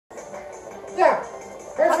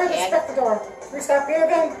try the Specter door. Can we stop here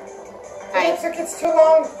then? Alright. If it gets too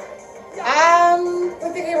long. I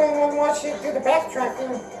don't think anyone would want you to do the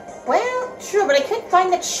backtracking. Well, true, but I couldn't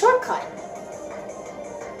find that shortcut.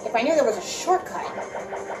 If I knew there was a shortcut.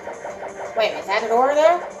 Wait, is that a door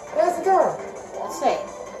there? There's the door. Let's see.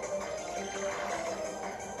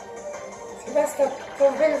 See, that's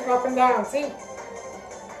those things go up and down, see?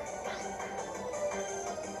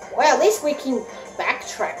 Well, at least we can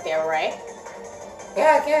backtrack there, right?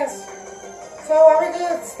 Yeah, I guess. So are we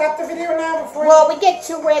going to stop the video now before... Well, we get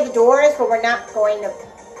to where the door is, but we're not going to...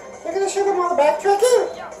 You're going to show them all the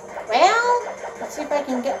backtracking? Well, let's see if I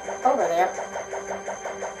can get over there.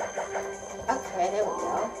 Okay, there we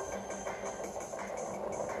go.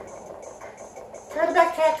 Try the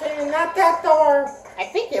backtracking and not that door. I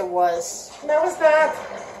think it was. No, it's not.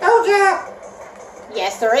 Oh, yeah.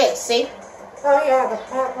 Yes, there is. See? Oh, yeah, the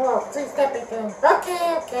path. Oh, two-stepping thing.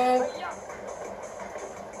 Okay.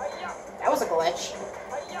 That was a glitch.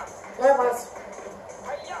 There was.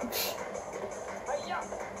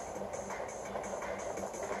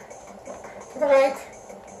 To the right.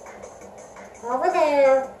 Over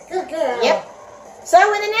there. Good girl. Yep.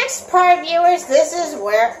 So in the next part, viewers, this is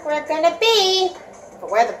where we're gonna be.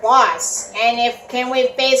 But we're the boss. And can we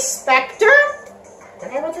face Specter? We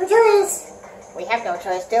have no choice. We have no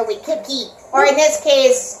choice, do we, Cookie? Or in this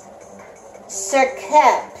case, Sir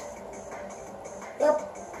Cup. Yep.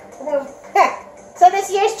 Come on. So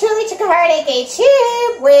this year's truly took a heartache a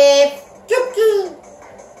tube with Cookie.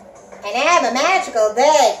 And have a magical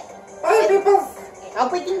day. Bye, people. I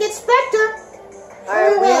hope we can get Specter. Or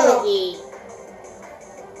Sure will he?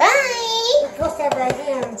 Bye! We're supposed to have our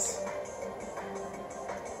hands.